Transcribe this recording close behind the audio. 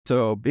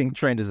So being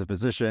trained as a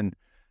physician,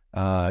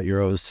 you're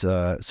always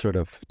sort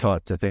of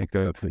taught to think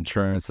of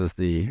insurance as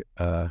the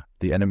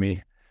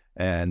enemy,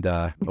 and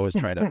always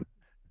try to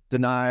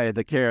deny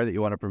the care that you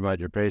want to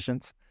provide your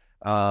patients.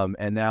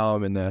 And now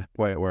I'm in the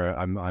point where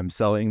I'm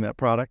selling that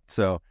product,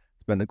 so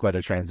it's been quite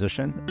a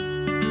transition.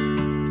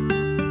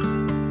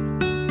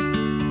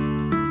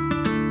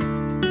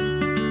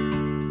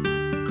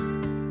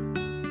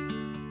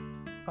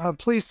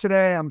 Pleased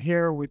today, I'm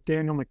here with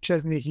Daniel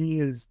McChesney. He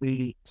is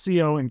the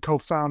CEO and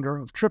co-founder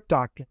of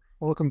TripDoctor.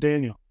 Welcome,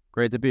 Daniel.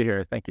 Great to be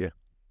here. Thank you.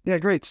 Yeah,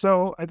 great.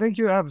 So I think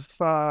you have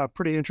a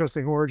pretty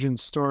interesting origin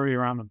story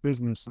around the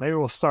business. Maybe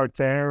we'll start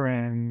there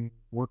and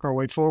work our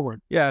way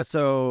forward. Yeah,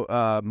 so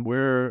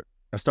we're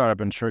a startup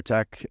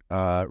insurtech,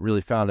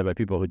 really founded by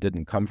people who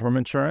didn't come from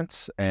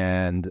insurance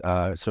and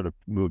sort of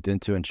moved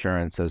into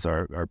insurance as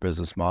our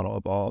business model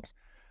evolved.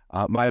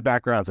 My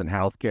background's in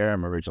healthcare.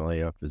 I'm originally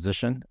a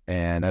physician,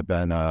 and I've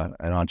been an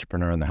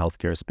entrepreneur in the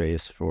healthcare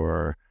space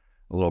for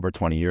a little over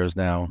 20 years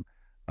now.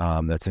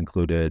 That's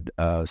included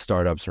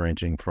startups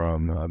ranging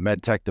from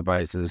med tech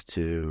devices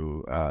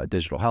to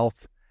digital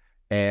health.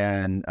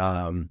 And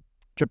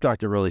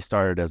TripDoctor really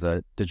started as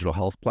a digital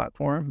health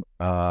platform,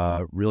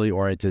 really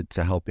oriented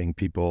to helping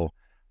people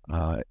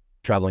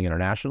traveling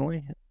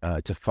internationally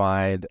to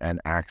find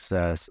and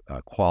access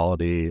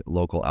quality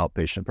local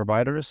outpatient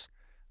providers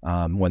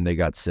when they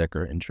got sick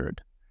or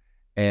injured.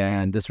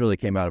 And this really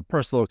came out of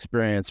personal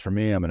experience for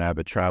me. I'm an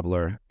avid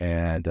traveler,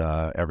 and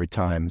every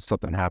time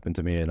something happened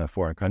to me in a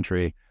foreign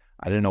country,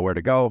 I didn't know where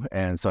to go.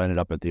 And so I ended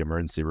up at the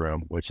emergency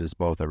room, which is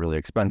both a really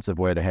expensive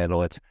way to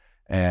handle it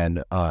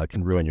and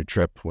can ruin your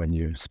trip when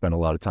you spend a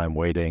lot of time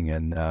waiting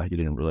and you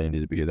didn't really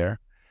need to be there.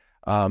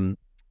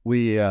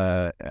 We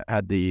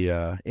had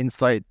the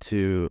insight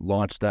to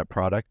launch that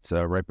product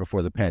right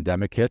before the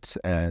pandemic hit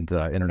and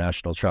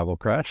international travel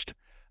crashed.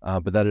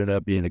 But that ended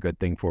up being a good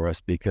thing for us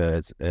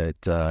because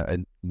it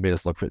made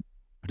us look for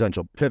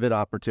potential pivot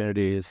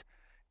opportunities.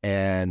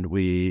 And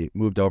we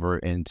moved over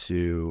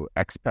into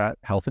expat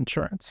health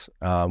insurance,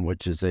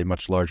 which is a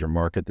much larger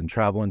market than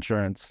travel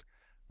insurance.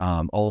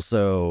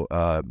 Also,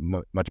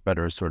 much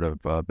better sort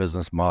of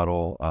business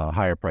model,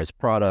 higher price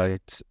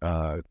product,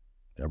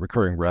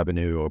 recurring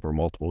revenue over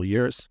multiple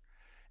years.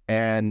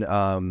 And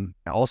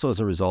also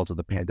as a result of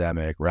the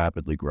pandemic,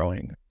 rapidly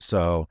growing.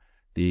 So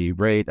the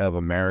rate of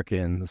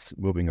Americans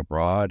moving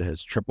abroad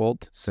has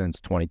tripled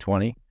since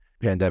 2020.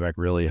 Pandemic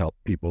really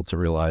helped people to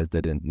realize they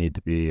didn't need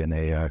to be in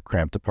a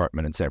cramped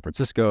apartment in San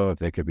Francisco if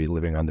they could be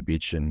living on the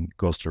beach in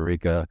Costa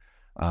Rica,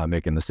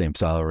 making the same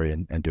salary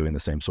and doing the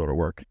same sort of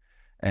work.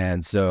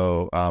 And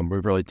so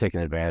we've really taken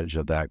advantage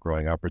of that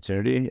growing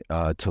opportunity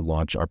to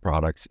launch our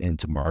products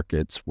into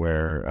markets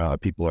where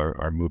people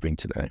are moving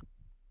today.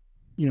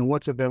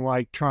 What's it been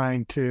like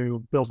trying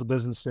to build a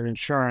business in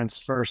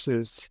insurance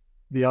versus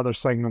the other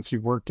segments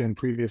you've worked in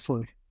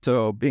previously?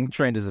 So being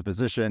trained as a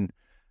physician,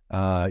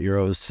 you're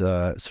always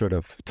sort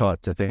of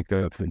taught to think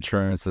of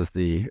insurance as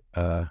the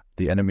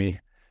enemy,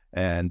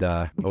 and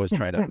always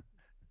try to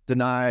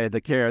deny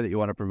the care that you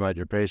want to provide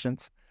your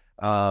patients.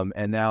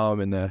 And now I'm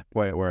in the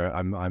point where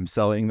I'm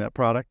selling that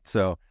product,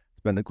 so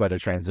it's been quite a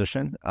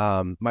transition.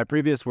 My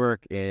previous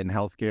work in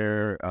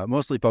healthcare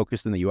mostly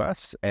focused in the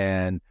U.S.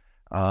 and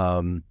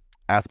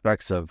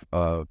aspects of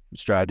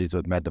strategies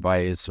with med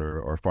device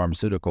or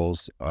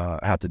pharmaceuticals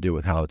have to do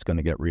with how it's going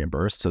to get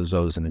reimbursed. So there's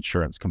always an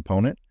insurance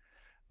component.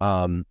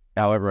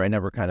 However, I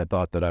never kind of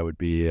thought that I would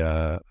be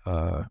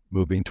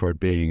moving toward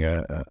being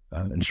an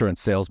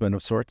insurance salesman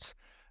of sorts.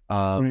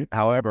 Right.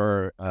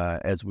 However,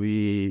 as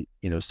we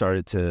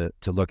started to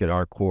look at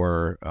our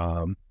core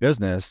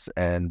business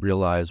and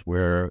realize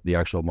where the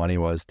actual money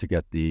was to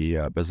get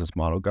the business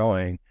model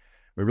going,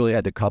 we really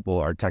had to couple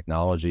our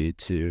technology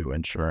to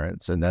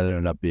insurance, and that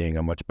ended up being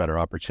a much better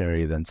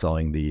opportunity than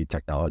selling the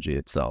technology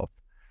itself.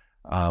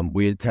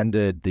 We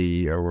attended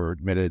were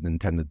admitted and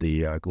attended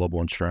the Global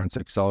Insurance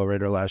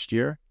Accelerator last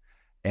year,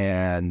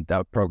 and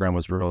that program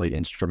was really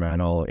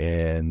instrumental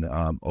in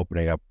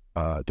opening up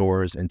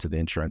doors into the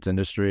insurance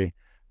industry,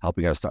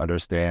 helping us to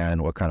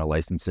understand what kind of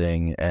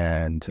licensing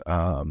and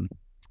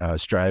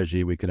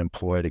strategy we could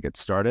employ to get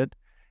started,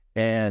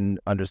 and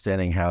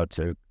understanding how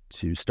to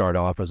start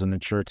off as an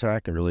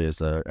insurtech and really as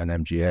an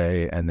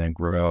MGA, and then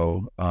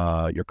grow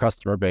your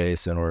customer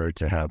base in order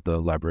to have the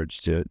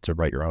leverage to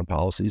write your own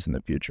policies in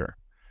the future.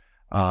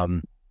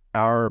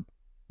 Our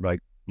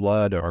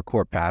blood, our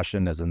core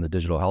passion is in the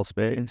digital health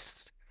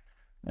space,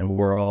 and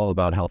we're all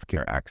about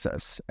healthcare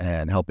access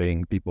and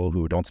helping people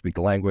who don't speak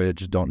the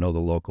language, don't know the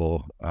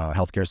local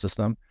healthcare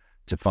system,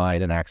 to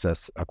find and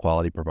access a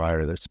quality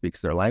provider that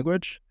speaks their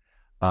language.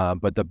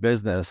 But the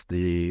business,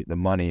 the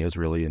money is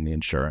really in the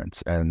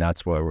insurance, and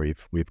that's where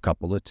we've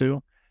coupled it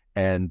to.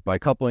 And by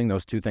coupling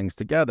those two things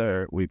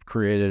together, we've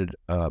created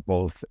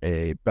both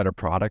a better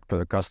product for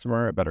the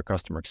customer, a better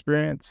customer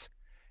experience,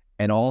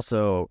 and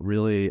also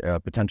really a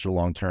potential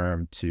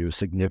long-term to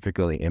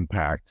significantly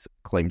impact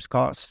claims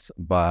costs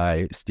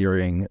by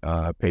steering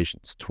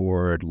patients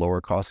toward lower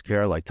cost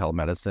care like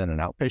telemedicine and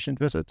outpatient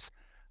visits,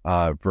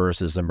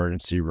 versus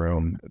emergency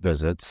room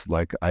visits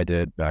like I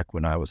did back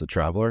when I was a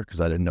traveler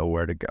because I didn't know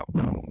where to go.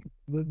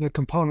 The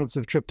components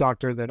of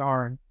TripDoctor that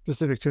aren't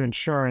specific to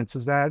insurance,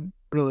 is that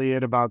really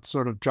it about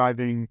sort of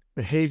driving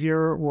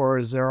behavior, or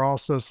is there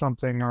also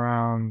something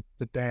around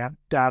the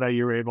data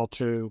you're able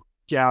to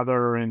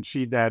gather and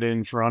feed that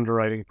in for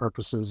underwriting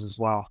purposes as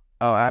well?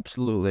 Oh,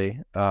 absolutely.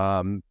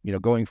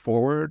 Going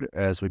forward,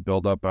 as we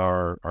build up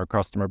our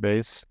customer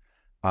base,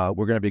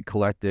 we're going to be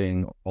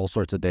collecting all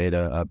sorts of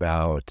data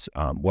about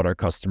what our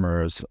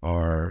customers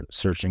are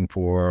searching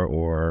for,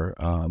 or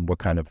what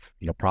kind of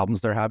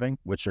problems they're having,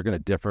 which are going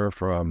to differ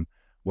from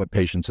what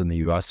patients in the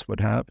U.S.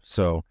 would have.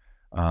 So,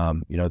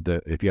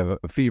 if you have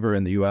a fever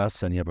in the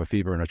U.S. and you have a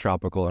fever in a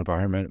tropical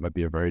environment, it might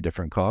be a very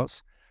different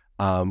cause.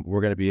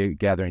 We're going to be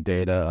gathering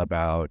data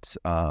about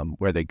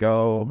where they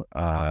go,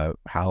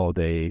 how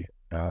their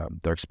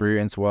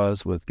experience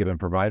was with given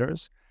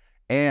providers,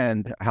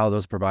 and how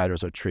those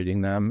providers are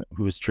treating them,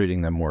 who's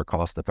treating them more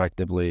cost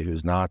effectively,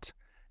 who's not,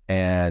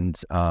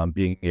 and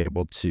being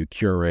able to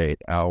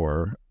curate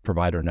our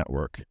provider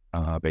network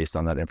based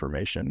on that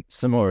information,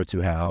 similar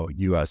to how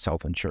U.S.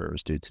 health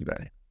insurers do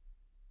today.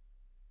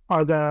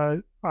 Are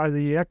the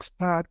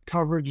expat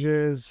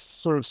coverages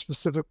sort of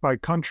specific by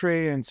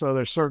country, and so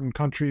there's certain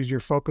countries you're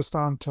focused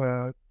on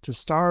to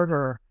start,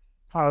 or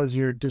how is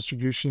your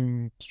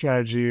distribution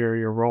strategy or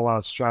your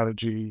rollout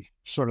strategy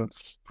sort of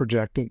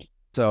projected?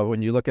 So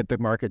when you look at the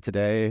market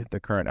today, the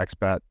current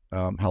expat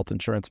health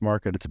insurance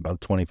market, it's about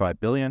 25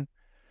 billion.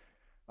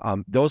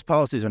 Those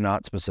policies are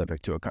not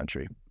specific to a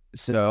country.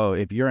 So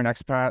if you're an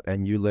expat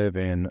and you live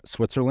in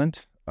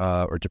Switzerland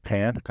or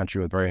Japan, a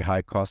country with very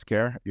high cost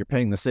care, you're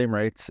paying the same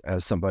rates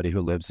as somebody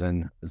who lives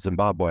in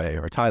Zimbabwe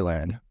or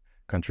Thailand,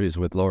 countries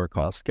with lower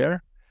cost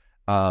care.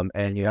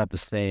 And you have the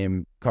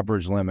same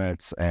coverage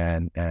limits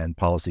and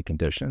policy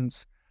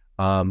conditions.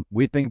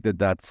 We think that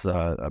that's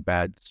a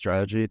bad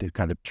strategy to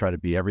kind of try to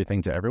be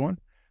everything to everyone.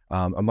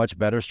 A much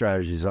better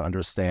strategy is to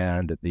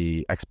understand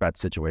the expat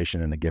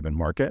situation in a given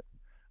market,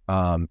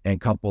 and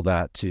couple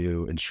that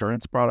to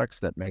insurance products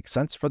that make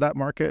sense for that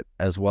market,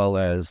 as well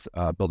as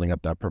building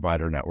up that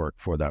provider network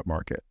for that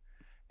market.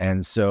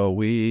 And so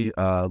we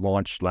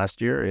launched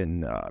last year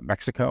in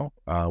Mexico,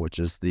 which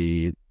is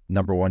the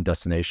number one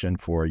destination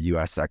for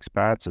U.S.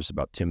 expats. There's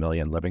about 2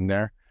 million living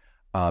there.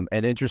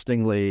 And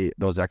interestingly,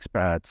 those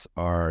expats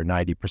are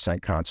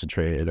 90%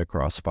 concentrated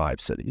across 5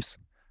 cities,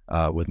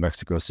 with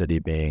Mexico City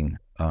being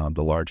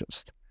the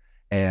largest.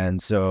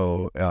 And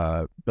so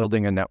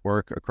building a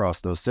network across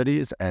those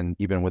cities, and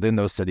even within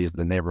those cities,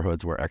 the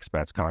neighborhoods where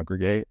expats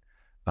congregate,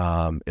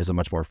 is a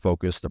much more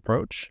focused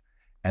approach.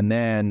 And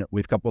then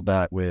we've coupled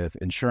that with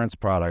insurance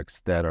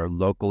products that are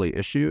locally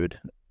issued,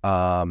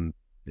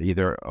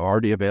 either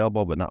already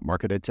available but not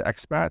marketed to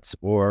expats,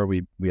 or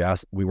we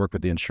work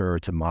with the insurer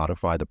to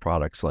modify the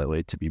product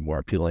slightly to be more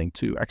appealing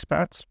to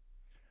expats.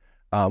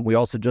 We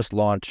also just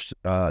launched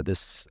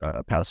this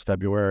past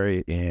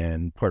February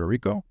in Puerto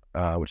Rico,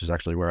 which is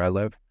actually where I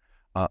live,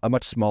 a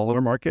much smaller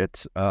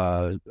market.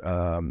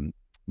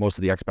 Most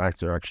of the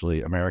expats are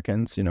actually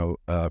Americans,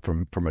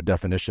 from a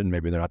definition.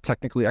 Maybe they're not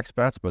technically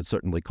expats, but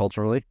certainly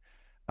culturally.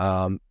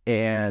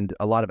 And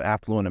a lot of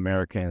affluent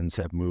Americans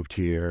have moved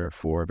here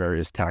for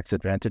various tax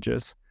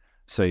advantages.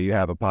 So you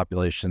have a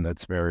population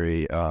that's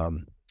very,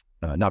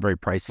 not very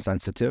price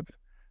sensitive,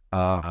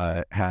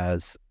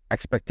 has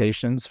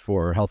expectations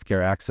for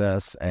healthcare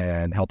access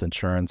and health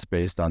insurance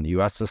based on the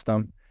U.S.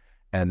 system.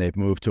 And they've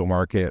moved to a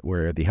market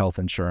where the health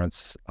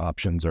insurance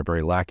options are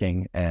very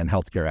lacking and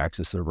healthcare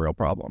access is a real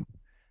problem.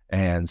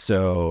 And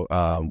so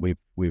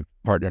we've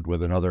partnered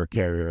with another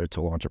carrier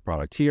to launch a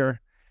product here.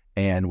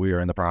 And we are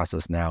in the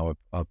process now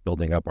of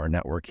building up our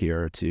network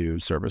here to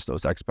service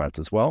those expats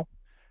as well.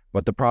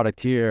 But the product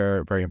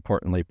here, very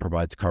importantly,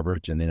 provides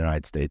coverage in the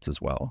United States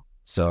as well.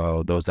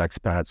 So those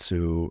expats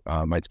who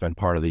might spend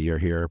part of the year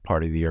here,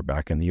 part of the year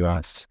back in the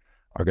U.S.,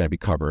 are going to be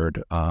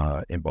covered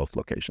in both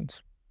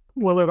locations.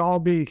 Will it all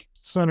be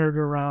centered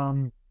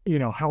around,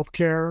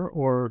 healthcare,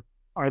 or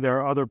are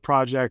there other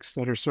projects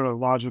that are sort of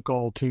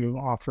logical to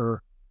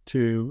offer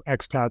to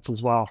expats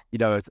as well?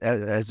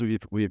 As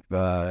we've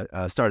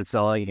started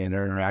selling and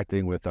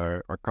interacting with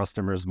our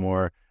customers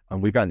more,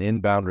 we've gotten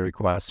inbound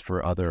requests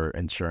for other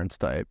insurance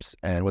types.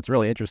 And what's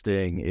really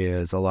interesting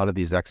is a lot of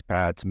these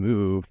expats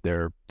move,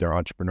 they're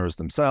entrepreneurs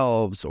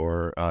themselves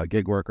or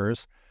gig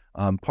workers.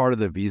 Part of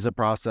the visa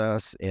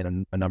process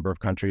in a number of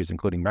countries,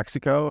 including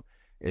Mexico,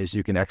 is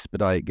you can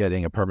expedite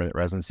getting a permanent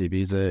residency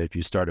visa if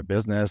you start a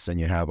business and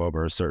you have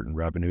over a certain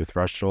revenue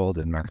threshold.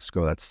 In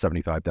Mexico, that's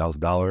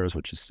 $75,000,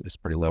 which is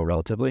pretty low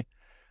relatively.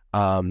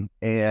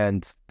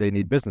 And they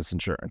need business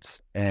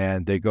insurance.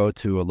 And they go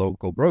to a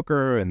local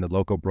broker, and the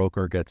local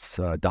broker gets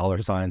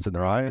dollar signs in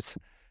their eyes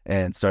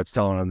and starts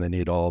telling them they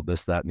need all of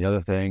this, that, and the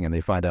other thing. And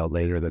they find out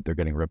later that they're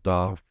getting ripped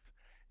off.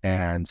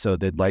 And so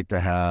they'd like to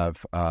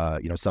have,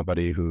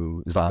 somebody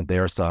who is on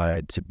their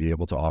side to be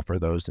able to offer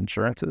those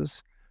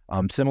insurances.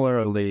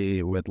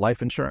 Similarly, with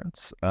life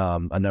insurance,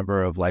 a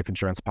number of life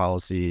insurance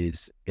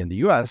policies in the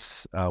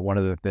U.S., one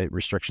of the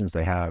restrictions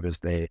they have is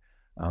they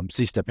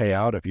cease to pay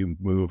out if you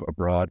move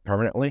abroad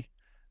permanently,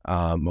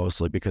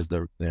 mostly because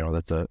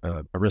that's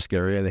a risk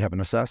area they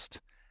haven't assessed.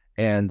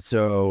 And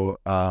so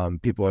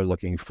people are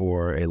looking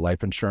for a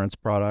life insurance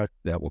product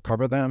that will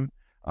cover them,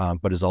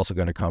 but is also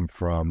going to come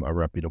from a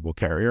reputable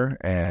carrier.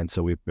 And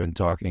so we've been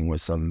talking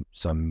with some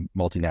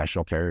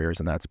multinational carriers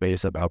in that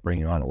space about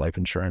bringing on a life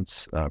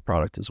insurance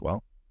product as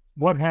well.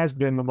 What has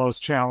been the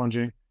most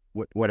challenging?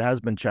 What has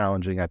been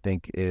challenging, I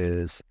think,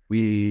 is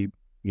we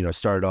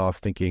started off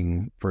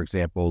thinking, for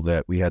example,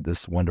 that we had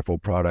this wonderful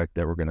product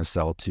that we're going to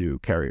sell to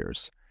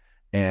carriers,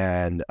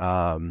 and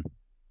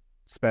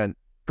spent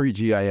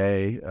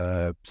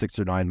pre-GIA 6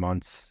 or 9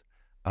 months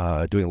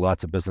doing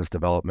lots of business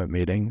development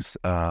meetings.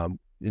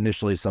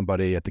 Initially,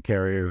 somebody at the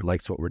carrier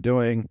likes what we're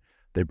doing.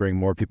 They bring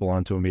more people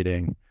onto a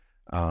meeting.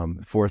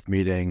 Fourth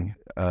meeting,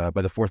 by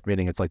the fourth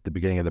meeting, it's like the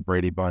beginning of the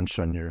Brady Bunch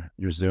on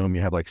your Zoom.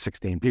 You have like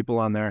 16 people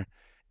on there,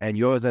 and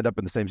you always end up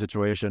in the same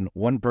situation.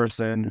 One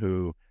person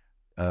who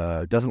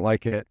doesn't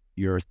like it,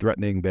 you're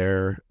threatening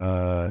their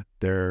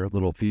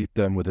little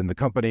fiefdom within the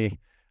company,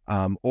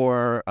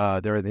 or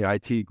they're in the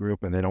IT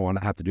group and they don't want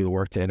to have to do the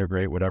work to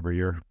integrate whatever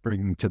you're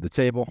bringing to the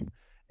table.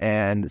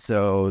 And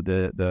so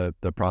the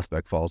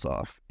prospect falls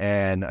off.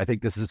 And I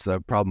think this is a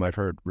problem I've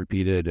heard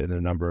repeated in a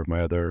number of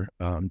my other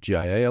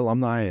GIA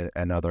alumni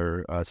and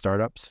other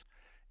startups.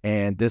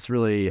 And this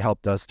really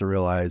helped us to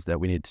realize that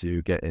we need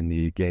to get in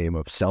the game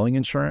of selling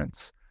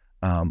insurance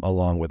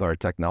along with our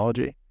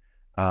technology.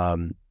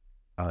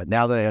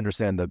 Now that I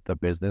understand the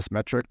business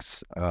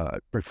metrics,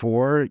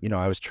 before,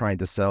 I was trying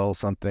to sell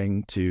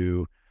something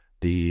to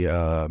the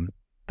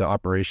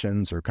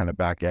operations or kind of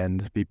back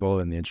end people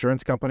in the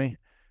insurance company.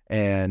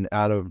 And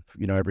out of,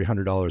 every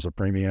 $100 of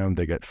premium,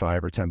 they get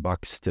 $5 or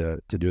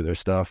 $10 to do their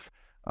stuff.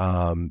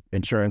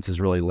 Insurance is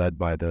really led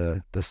by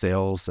the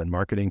sales and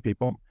marketing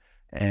people.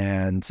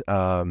 And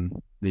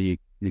the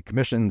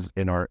commissions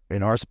in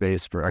our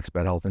space for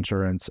expat health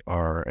insurance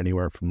are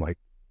anywhere from like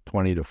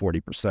 20 to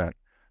 40%.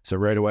 So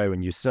right away,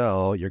 when you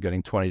sell, you're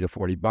getting $20 to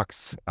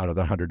 $40 out of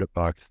the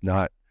 $100,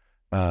 not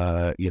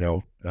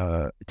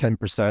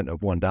 10%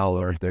 of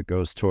 $1 that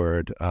goes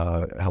toward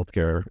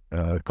healthcare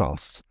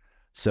costs.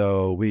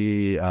 So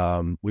we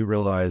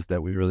realized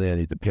that we really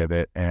need to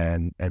pivot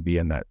and be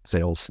in that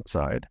sales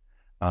side,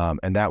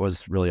 and that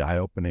was really eye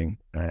opening.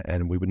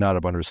 And we would not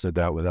have understood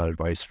that without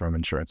advice from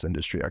insurance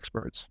industry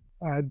experts.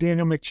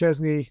 Daniel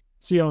McChesney,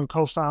 CEO and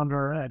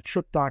co-founder at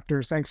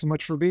TripDoctor. Thanks so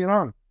much for being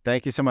on.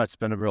 Thank you so much. It's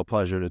been a real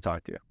pleasure to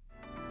talk to you.